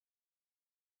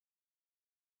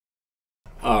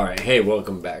Alright, hey,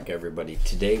 welcome back everybody.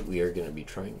 Today we are going to be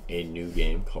trying a new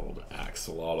game called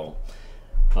Ak-xolotl.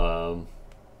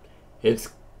 It's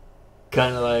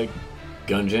kind of like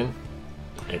Gungeon,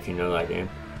 if you know that game.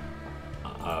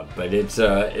 But it's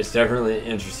definitely an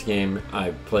interesting game.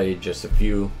 I played just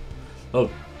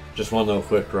just one little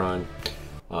quick run.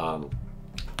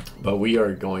 But we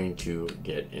are going to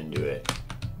get into it.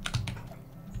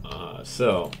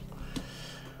 So,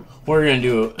 we're going to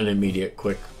do an immediate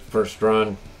quick first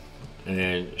run and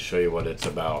then show you what it's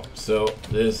about. So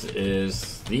this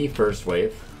is the first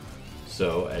wave.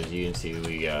 So as you can see,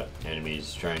 we got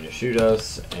enemies trying to shoot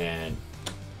us, and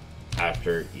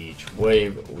after each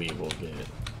wave we will get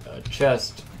a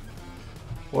chest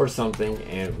or something,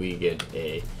 and we get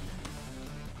a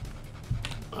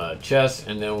chest,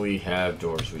 and then we have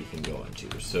doors we can go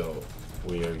into. So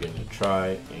we are going to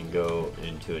try and go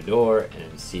into a door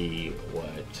and see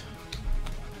what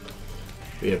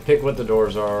we have. Pick what the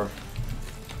doors are,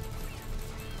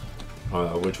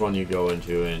 which one you go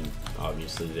into, and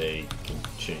obviously they can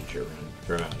change your run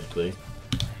dramatically.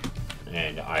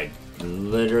 And I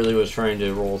literally was trying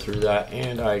to roll through that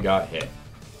and I got hit.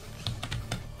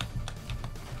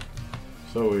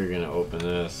 So we're gonna open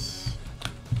this.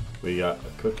 We got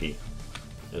a cookie,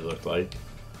 it looked like.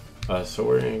 So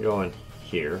we're gonna go in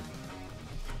here.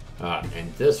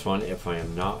 And this one, if I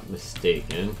am not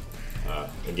mistaken,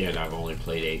 again, I've only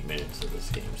played 8 minutes of this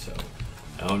game, so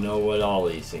I don't know what all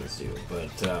these things do,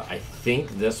 but I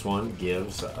think this one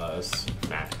gives us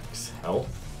max health.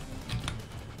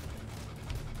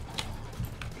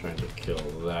 I'm trying to kill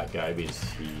that guy because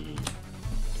he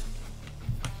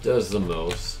does the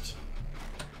most.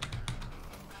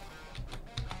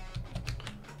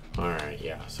 Alright,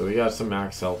 yeah, so we got some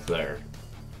max health there.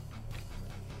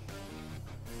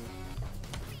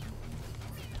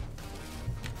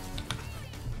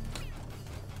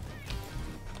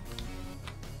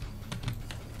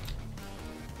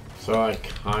 So I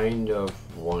kind of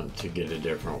want to get a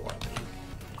different weapon,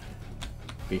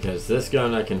 because this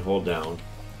gun I can hold down.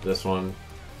 This one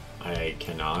I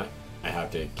cannot. I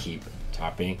have to keep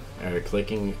tapping or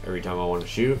clicking every time I want to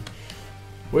shoot,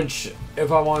 which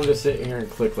if I wanted to sit here and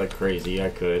click like crazy I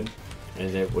could,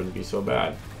 and it wouldn't be so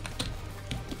bad.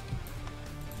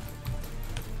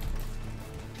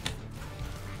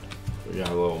 We got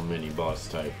a little mini boss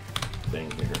type thing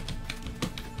here.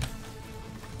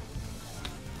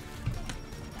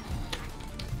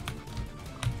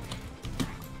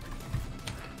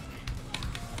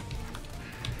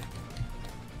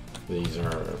 These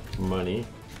are money.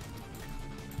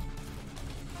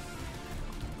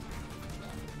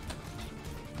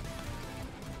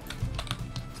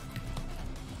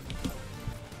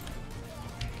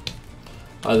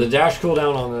 The dash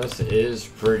cooldown on this is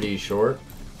pretty short,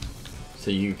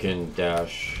 so you can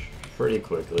dash pretty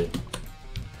quickly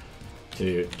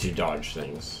to dodge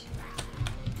things.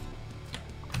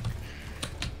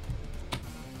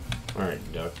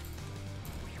 Alright, duck.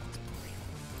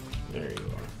 There you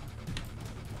are.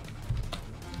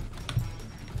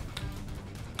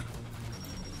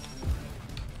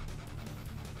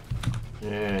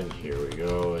 And here we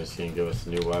go. It's going to give us a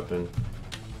new weapon.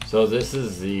 So this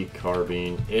is the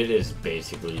carbine. It is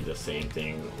basically the same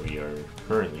thing we are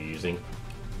currently using.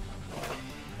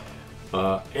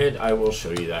 And I will show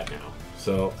you that now.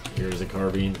 So here's the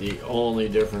carbine. The only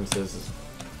difference is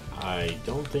I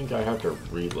don't think I have to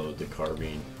reload the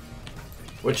carbine,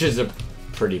 which is a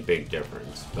pretty big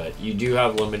difference. But you do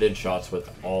have limited shots with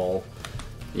all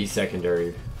these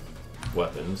secondary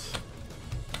weapons.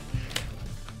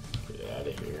 Out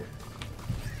of here.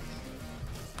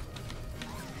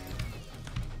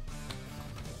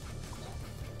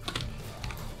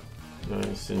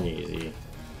 Nice and easy.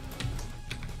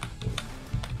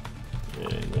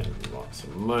 And then lots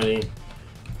of money.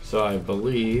 So I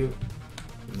believe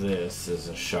this is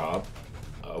a shop.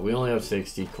 We only have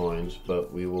 60 coins,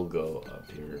 but we will go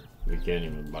up here. We can't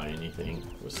even buy anything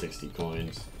with 60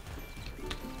 coins.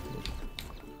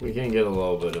 We can get a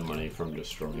little bit of money from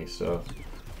destroying stuff.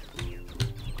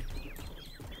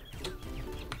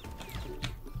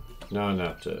 Not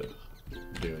enough to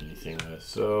do anything with.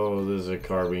 So this is a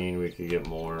carbine. We could get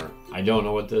more. I don't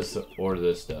know what this or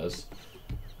this does.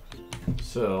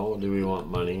 So do we want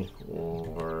money,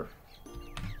 or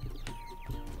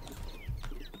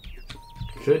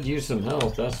could use some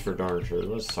health? That's for darn sure.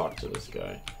 Let's talk to this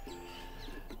guy.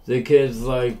 The kids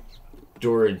like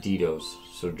Doritos.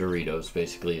 So Doritos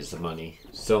basically is the money.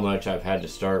 So much I've had to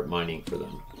start mining for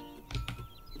them.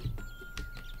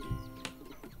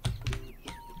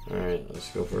 Alright, let's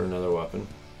go for another weapon.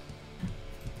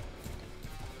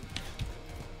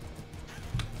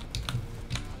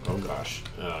 Oh gosh.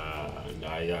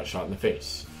 I got shot in the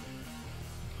face.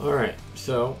 Alright,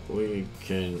 so we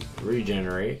can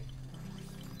regenerate.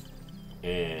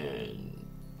 And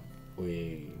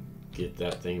we get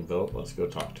that thing built. Let's go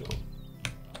talk to him.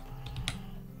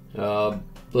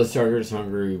 Blitzarger is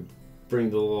hungry. Bring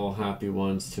the little happy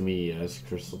ones to me. Yes,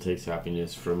 Crystal takes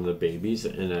happiness from the babies,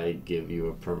 and I give you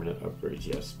a permanent upgrade.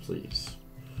 Yes, please.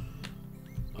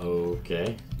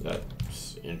 Okay,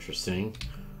 that's interesting.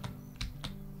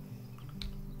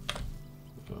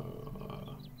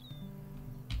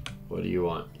 What do you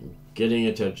want? Getting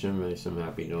attention makes them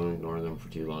happy. Don't ignore them for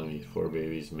too long. These poor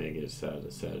babies may get sad.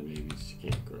 The sad babies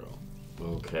can't grow.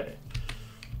 Okay.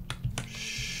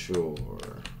 Sure.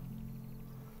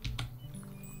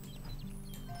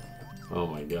 Oh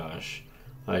my gosh.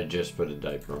 I just put a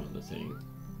diaper on the thing.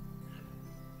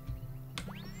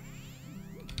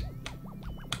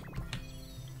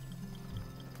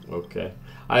 Okay.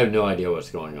 I have no idea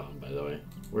what's going on, by the way.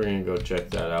 We're going to go check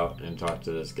that out and talk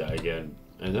to this guy again.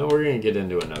 And then we're going to get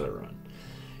into another run.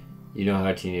 You know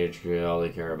how teenagers, all they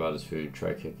care about is food.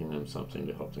 Try cooking them something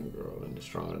to help them grow into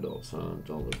strong adults. Huh?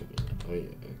 Don't look at me.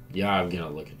 Oh, yeah, I'm going to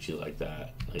look at you like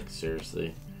that. Like,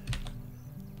 seriously.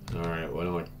 Alright, what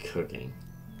am I cooking?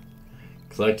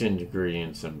 Collect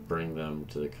ingredients and bring them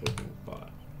to the cooking pot.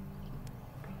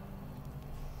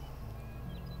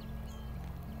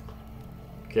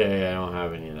 Okay, I don't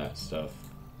have any of that stuff.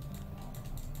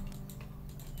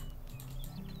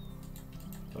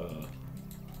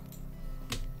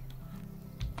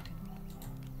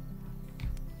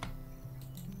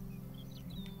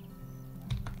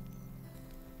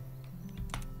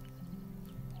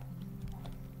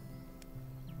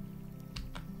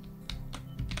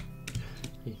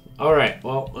 Alright,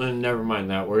 well, never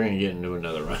mind that. We're going to get into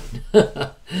another run.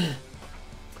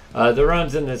 The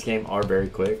runs in this game are very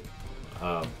quick.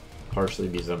 Partially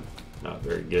because I'm not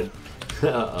very good.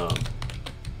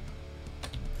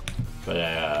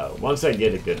 But once I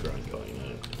get a good run going,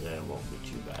 then it won't be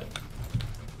too bad.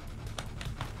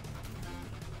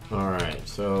 Alright,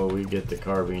 so we get the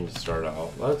carbine to start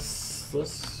out. Let's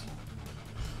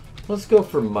go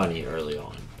for money early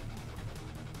on.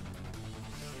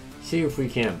 See if we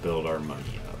can't build our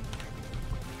money up.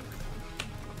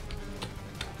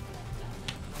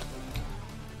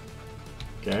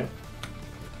 Okay.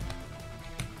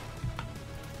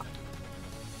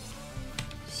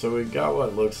 So we got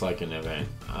what looks like an event.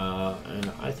 And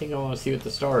I think I want to see what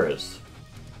the star is.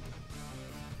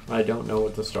 I don't know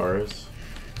what the star is.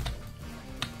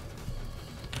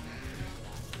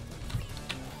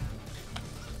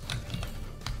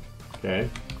 Okay.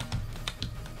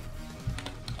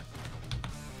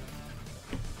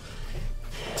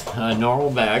 A normal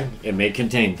bag. It may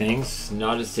contain things.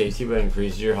 Not as tasty, but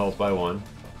increases your health by 1.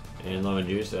 And lemon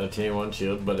juice. Obtain 1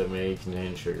 shield, but it may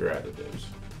contain sugar additives.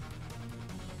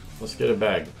 Let's get a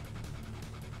bag.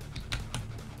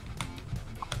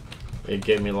 It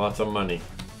gave me lots of money.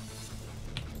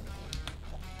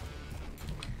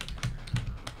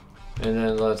 And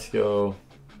then let's go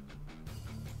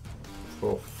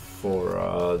for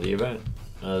the event.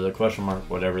 The question mark,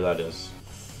 whatever that is.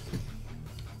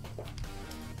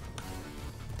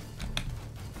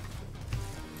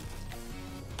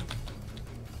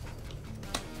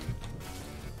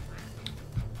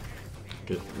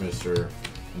 Get Mr.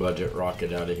 Budget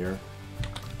Rocket out of here.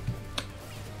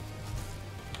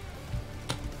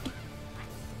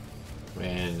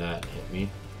 And that hit me.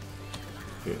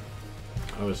 Good.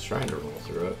 I was trying to roll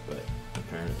through it, but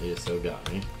apparently it still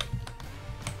got me.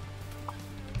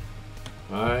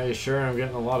 I sure am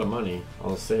getting a lot of money.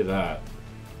 I'll say that.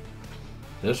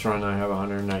 This run I have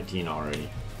 119 already.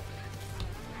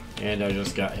 And I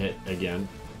just got hit again.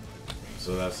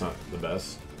 So that's not the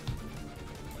best.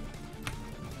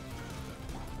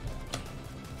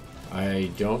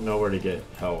 I don't know where to get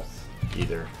health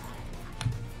either.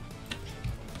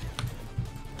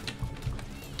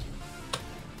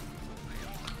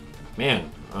 Man,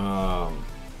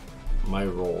 my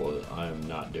roll, I'm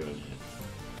not doing it.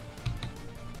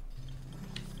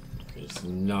 It's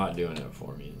not doing it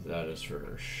for me, that is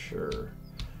for sure.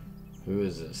 Who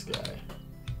is this guy?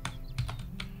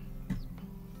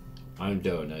 I'm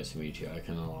Doe, nice to meet you. I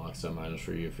can unlock some items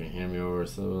for you if you hand me over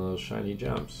some of those shiny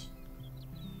gems.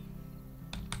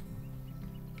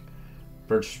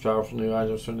 Purchase powerful new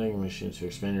items from vending machines to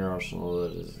expand your arsenal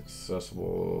that is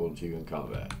accessible to you in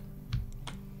combat.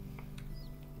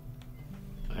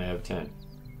 I have 10.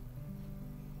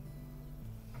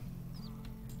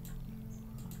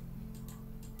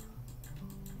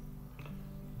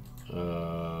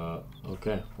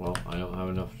 Okay, well, I don't have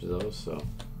enough of those, so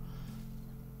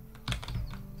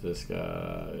this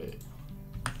guy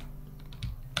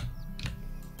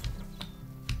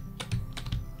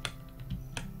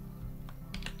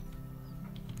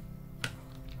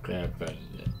Okay, I bet it.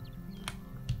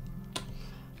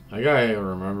 I gotta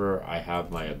remember I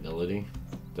have my ability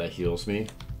that heals me.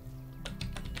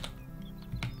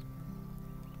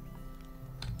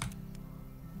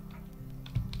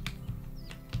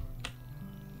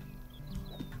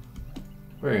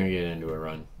 We're gonna get into a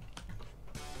run.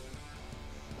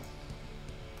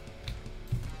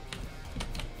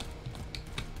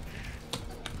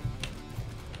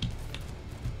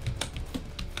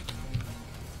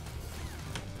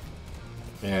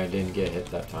 Yeah, I didn't get hit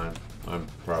that time. I'm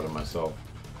proud of myself.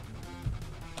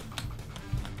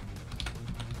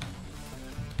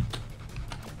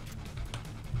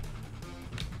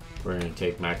 We're gonna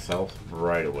take max health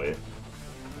right away.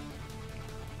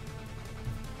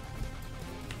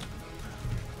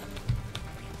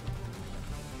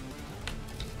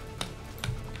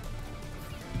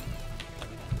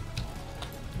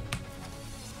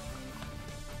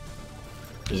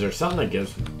 Is there something that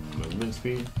gives movement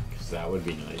speed? Because that would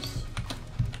be nice.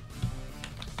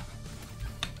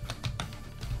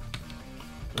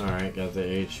 Alright, got the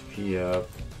HP up.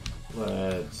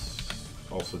 Let's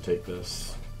also take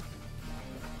this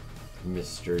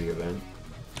mystery event.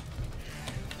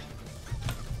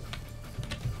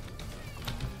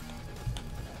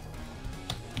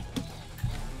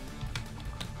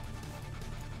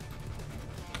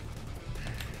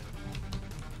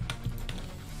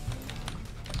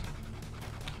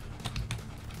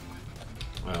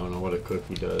 I don't know what a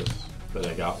cookie does, but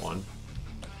I got one.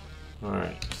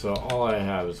 Alright, so all I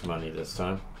have is money this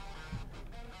time.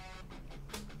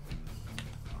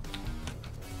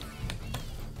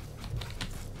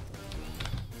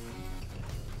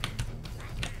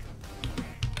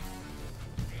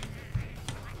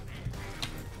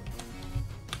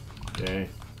 Okay.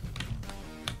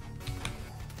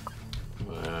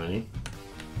 Money.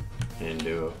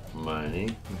 Into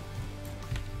money.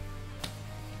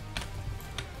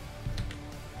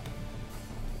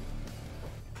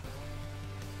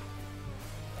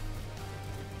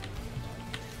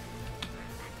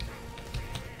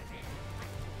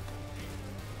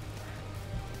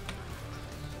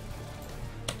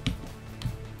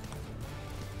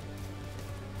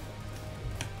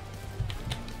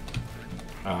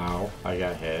 Ow, I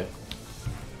got hit.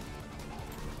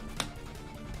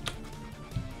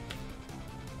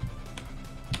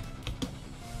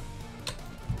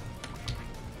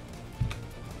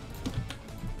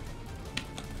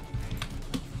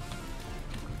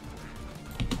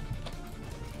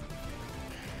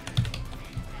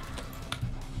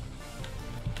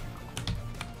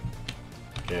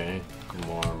 Okay,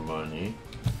 more money.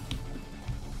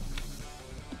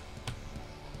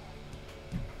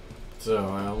 So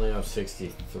I only have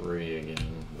 63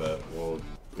 again, but we'll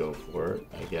go for it,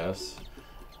 I guess.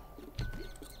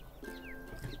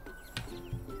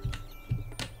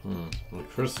 A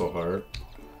crystal heart.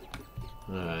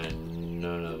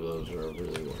 None of those are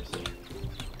really worth it.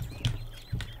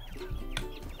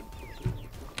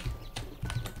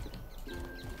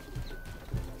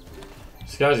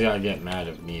 This guy's gotta get mad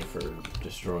at me for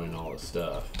destroying all his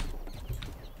stuff.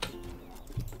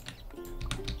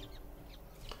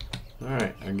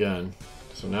 Alright, again.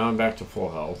 So now I'm back to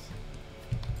full health.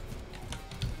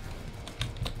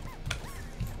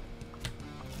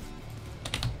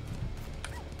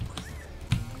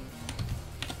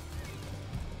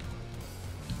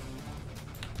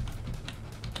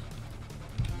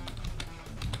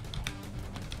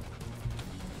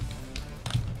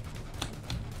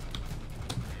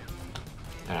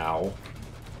 Ow.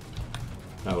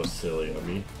 That was silly of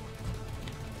me.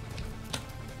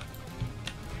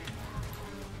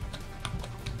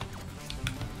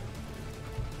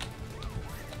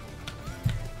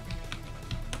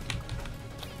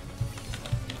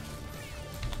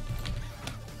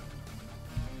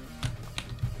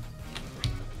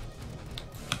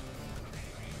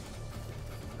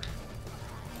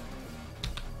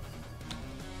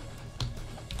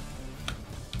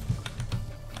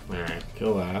 Alright,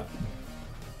 kill that.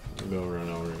 We'll go run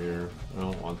over here. I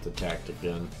don't want the tactic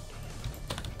gun.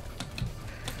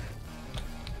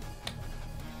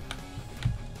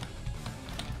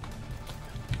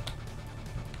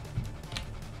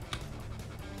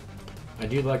 I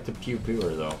do like the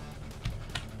pew-pewer though.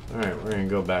 Alright, we're gonna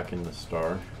go back in the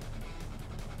star.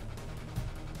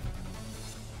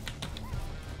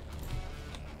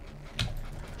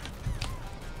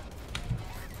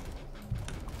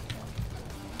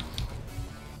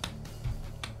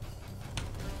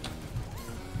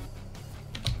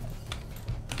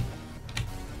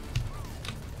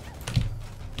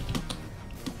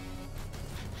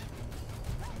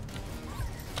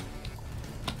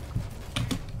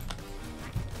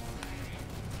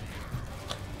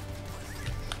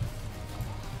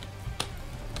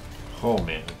 Oh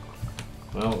man.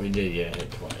 Well, we did get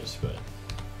hit twice, but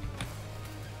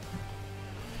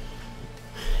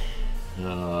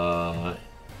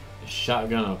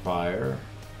shotgun fire.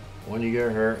 When you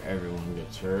get hurt, everyone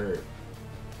gets hurt.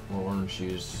 Orange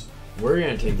shoes. We're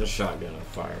gonna take the shotgun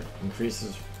fire.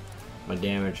 Increases my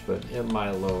damage, but it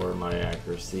might lower my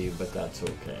accuracy, but that's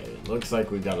okay. Looks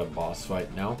like we got a boss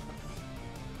fight now.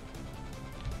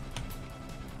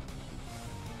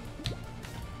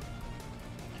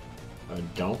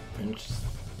 Don't pinch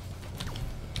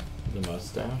the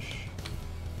mustache.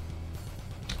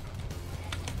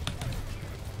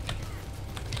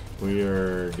 We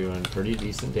are doing pretty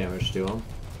decent damage to him.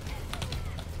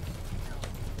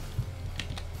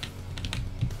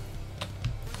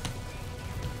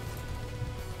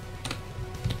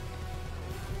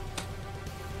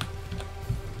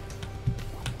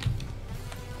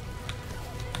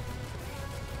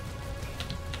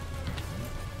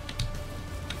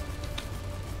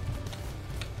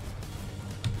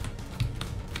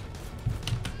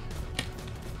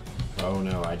 Oh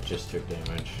no, I just took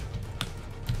damage.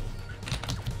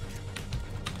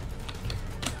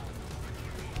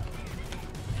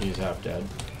 He's half dead.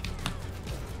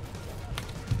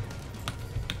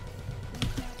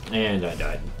 And I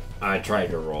died. I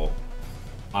tried to roll.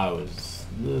 I was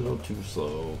a little too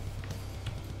slow.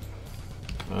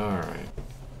 Alright.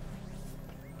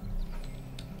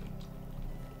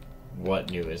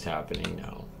 What new is happening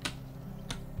now?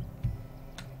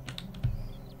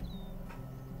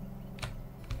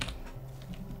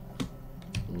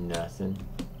 Nothing.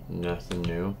 Nothing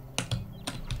new.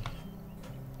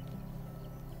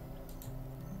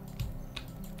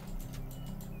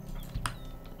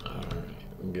 Alright,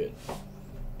 I'm good.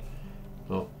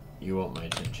 Oh, you want my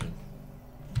attention.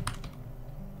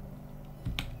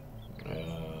 I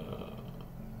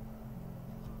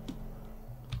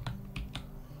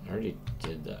already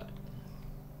did that.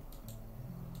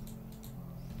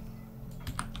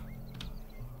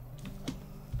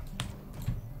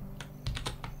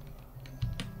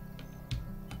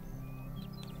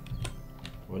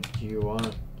 What do you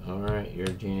want? Alright, you're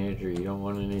a teenager, you don't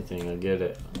want anything, I get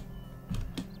it.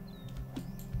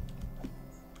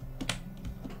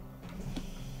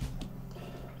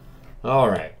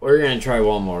 Alright, we're gonna try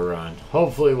one more run.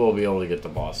 Hopefully we'll be able to get the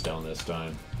boss down this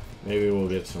time. Maybe we'll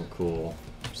get some cool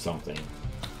something.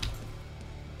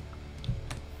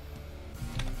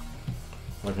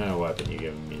 What kind of weapon you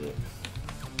giving me?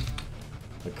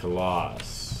 The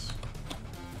Colossus.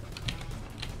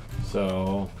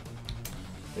 So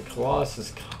the Colossus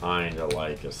is kind of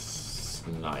like a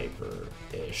sniper-ish.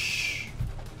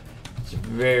 It's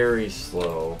very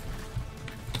slow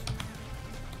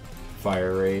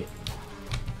fire rate,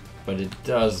 but it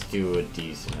does do a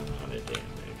decent amount of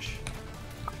damage.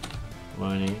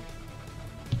 Money.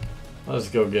 Let's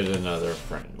go get another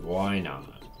friend. Why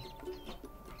not?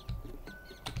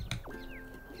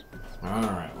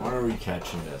 Alright, what are we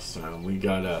catching this time? We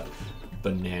got a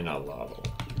banana level.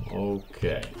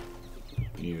 Okay.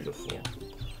 Beautiful.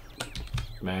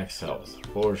 Max health,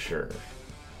 for sure.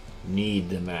 Need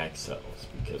the max health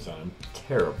because I'm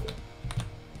terrible.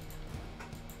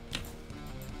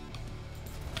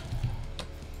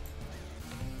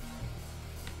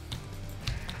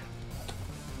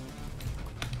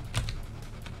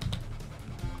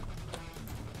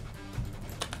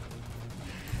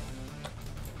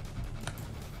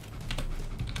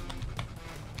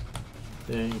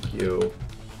 Thank you.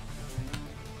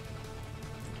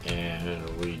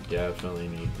 And we definitely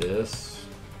need this.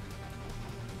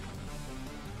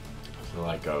 So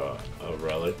like a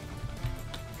relic.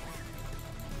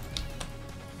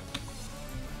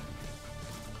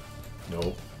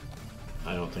 Nope.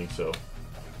 I don't think so.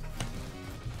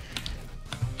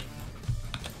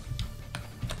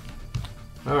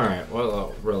 Alright,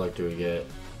 what relic do we get?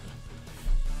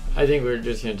 I think we're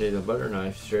just gonna take the butter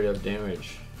knife, straight up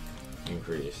damage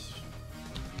increase.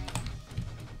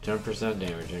 10%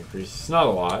 damage increase. It's not a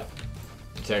lot.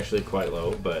 It's actually quite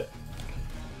low, but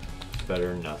it's better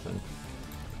than nothing.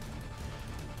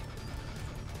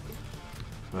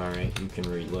 Alright, you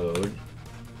can reload.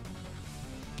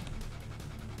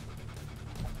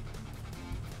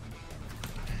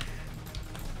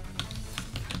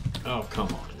 Oh, come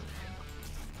on.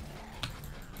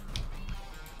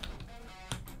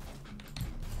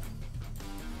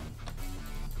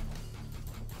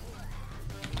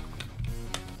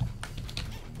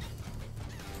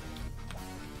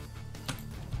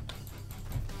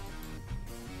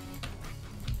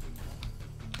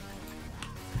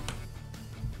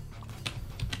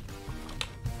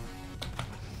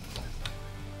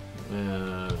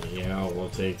 Yeah, we'll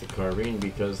take the carbine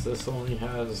because this only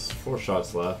has 4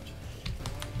 shots left.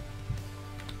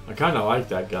 I kind of like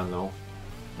that gun though.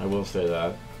 I will say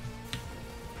that.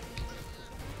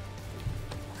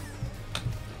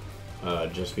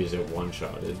 Just because it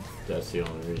one-shotted. That's the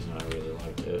only reason I really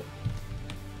liked it.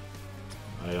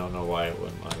 I don't know why it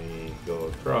wouldn't let me go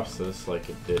across this like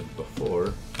it did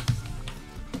before.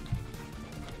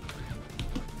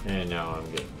 And now I'm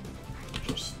getting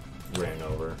just ran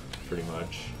over, pretty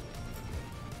much.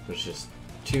 There's just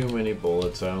too many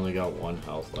bullets. I only got 1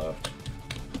 health left.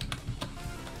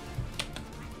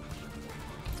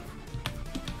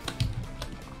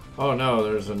 Oh no,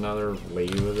 there's another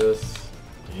wave of this.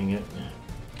 Dang it.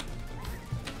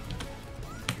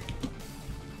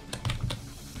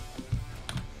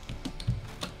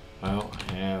 I don't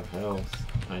have health.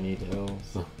 I need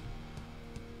health.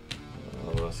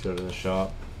 Let's go to the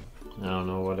shop. I don't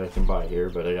know what I can buy here,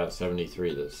 but I got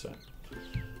 73 this time.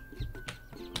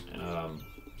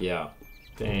 Yeah.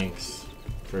 Thanks.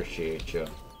 Appreciate you.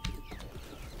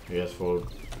 I guess we'll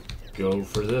go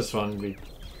for this one,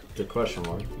 the question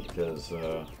mark, because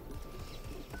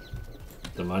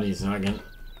the money's not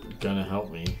gonna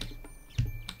help me.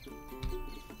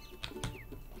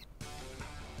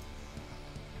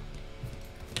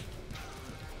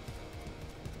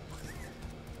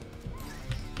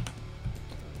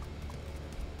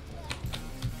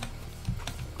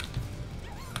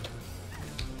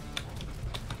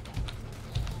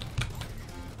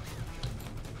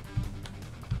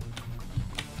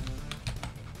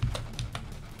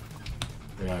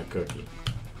 I got a cookie.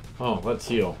 Oh, let's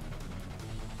heal.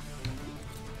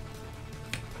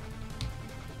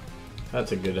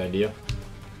 That's a good idea.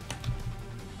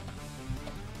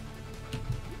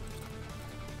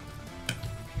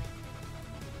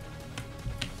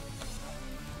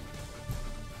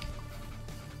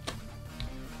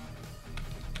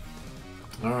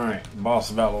 Alright,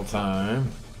 boss battle time.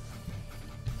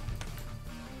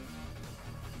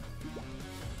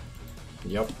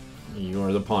 Yep, you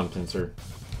are the pawn pincer.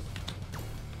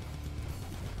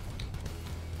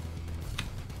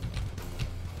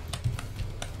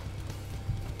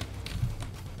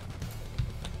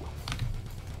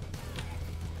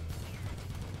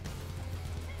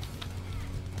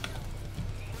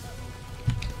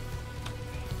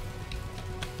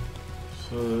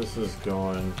 So this is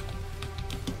going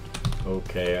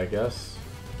okay, I guess.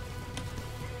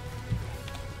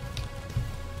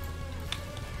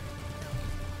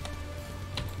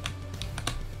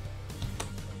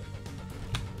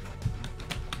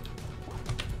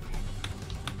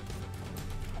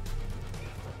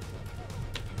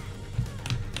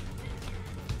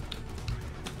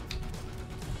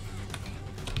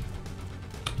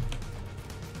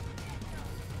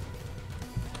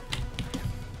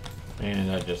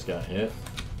 And I just got hit.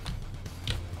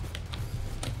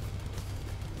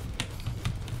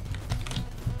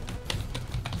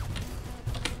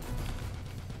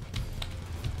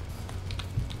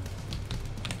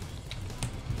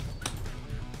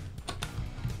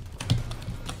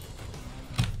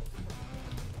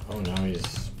 Oh, now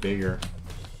he's bigger.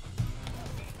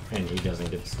 And he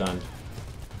doesn't get stunned.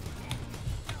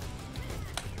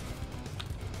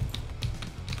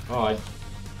 Oh,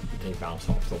 they bounce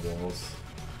off the walls.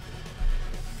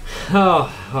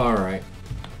 Oh, alright.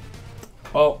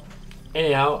 Oh,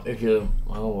 anyhow,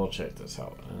 well, we'll check this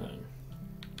out and then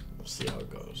we'll see how it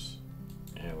goes.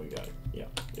 And we got,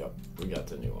 yep, we got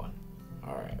the new one.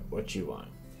 Alright, what you want?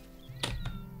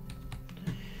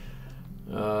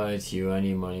 It's you. I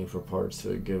need money for parts,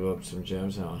 so give up some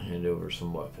gems and I'll hand over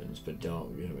some weapons. But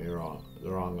don't get me wrong,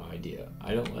 the wrong idea.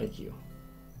 I don't like you.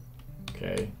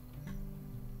 Okay?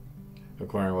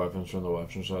 Acquiring weapons from the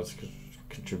weapon slots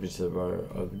contributes to the bar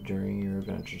during your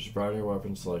adventures. Broaden your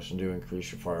weapon selection to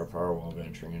increase your firepower while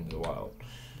venturing into the wild.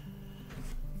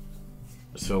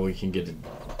 So we can get a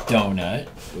donut,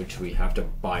 which we have to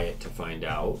buy it to find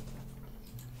out.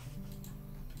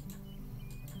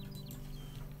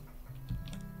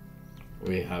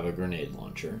 We have a grenade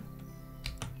launcher.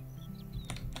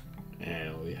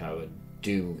 And we have a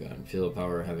doom gun. Feel the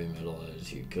power of heavy metal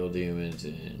as you kill demons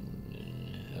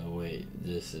and... oh wait,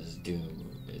 this is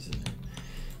doom, isn't it?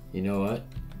 You know what?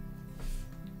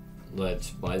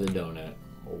 Let's buy the donut.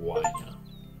 Why not?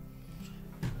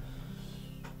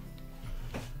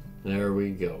 There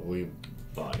we go. We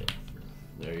bought it.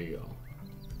 There you go.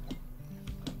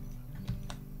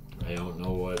 I don't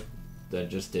know what that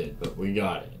just did, but we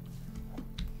got it.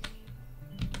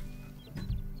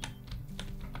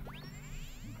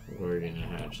 We're gonna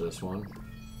hatch this one.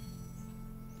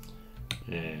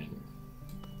 And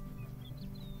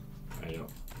I don't.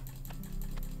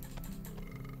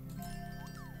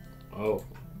 Oh,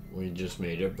 we just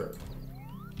made it burp.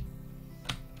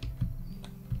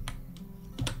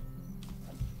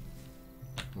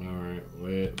 Alright,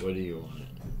 what do you want?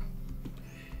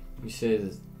 You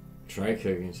said try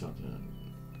cooking something.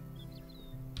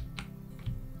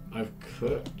 I've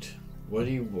cooked. What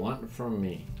do you want from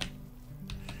me?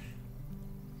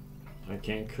 I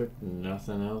can't cook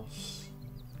nothing else.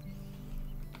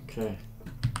 Okay.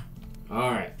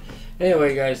 Alright.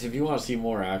 Anyway, guys, if you want to see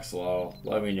more Ak-xolotl,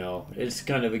 let me know. It's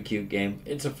kind of a cute game.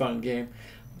 It's a fun game.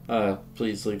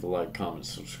 Please leave a like, comment,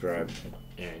 subscribe,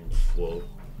 and we'll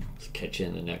catch you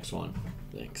in the next one.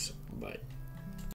 Thanks. Bye.